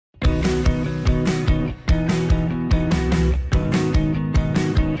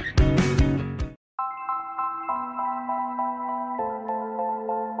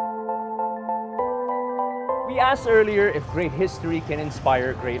asked earlier if great history can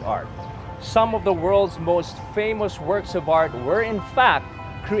inspire great art. Some of the world's most famous works of art were in fact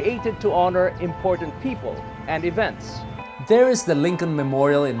created to honor important people and events. There is the Lincoln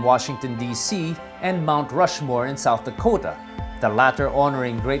Memorial in Washington, D.C. and Mount Rushmore in South Dakota, the latter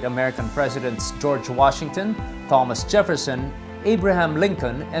honoring great American presidents George Washington, Thomas Jefferson, Abraham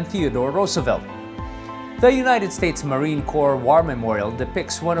Lincoln, and Theodore Roosevelt. The United States Marine Corps War Memorial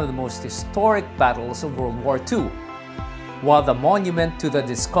depicts one of the most historic battles of World War II, while the monument to the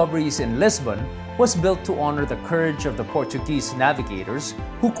discoveries in Lisbon was built to honor the courage of the Portuguese navigators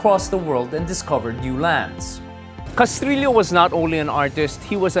who crossed the world and discovered new lands. Castrillo was not only an artist,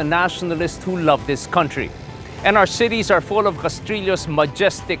 he was a nationalist who loved his country. And our cities are full of Castrillo's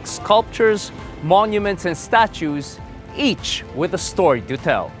majestic sculptures, monuments, and statues, each with a story to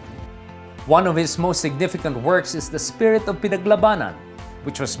tell. One of his most significant works is the Spirit of Pinaglabanan,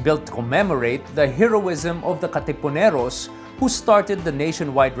 which was built to commemorate the heroism of the Katipuneros who started the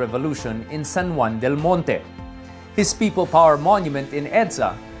nationwide revolution in San Juan del Monte. His People Power Monument in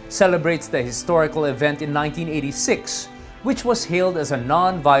EDSA celebrates the historical event in 1986, which was hailed as a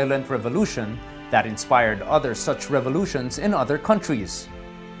non-violent revolution that inspired other such revolutions in other countries.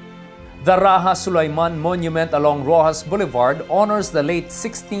 The Raja Sulaiman Monument along Rojas Boulevard honors the late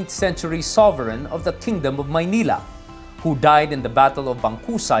 16th century sovereign of the Kingdom of Maynila, who died in the Battle of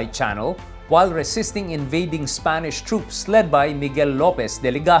Bangkusay Channel while resisting invading Spanish troops led by Miguel Lopez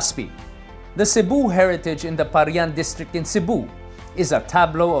de Legazpi. The Cebu Heritage in the Parian District in Cebu is a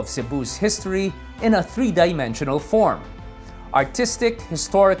tableau of Cebu's history in a three-dimensional form. Artistic,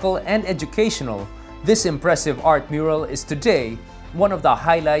 historical, and educational, this impressive art mural is today one of the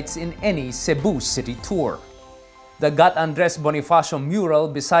highlights in any Cebu city tour. The Gat Andres Bonifacio mural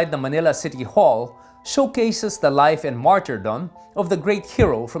beside the Manila City Hall showcases the life and martyrdom of the great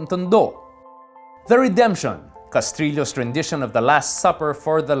hero from Tondo. The Redemption, Castrillo's rendition of the Last Supper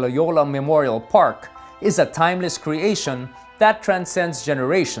for the Loyola Memorial Park, is a timeless creation that transcends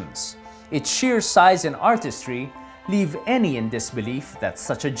generations. Its sheer size and artistry leave any in disbelief that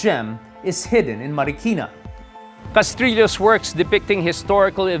such a gem is hidden in Marikina. Castrillo's works depicting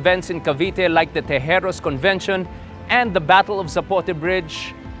historical events in Cavite like the Tejeros Convention and the Battle of Zapote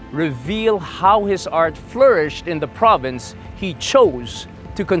Bridge reveal how his art flourished in the province he chose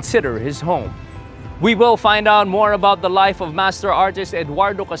to consider his home. We will find out more about the life of master artist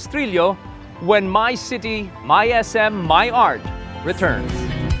Eduardo Castrillo when My City, My SM, My Art returns.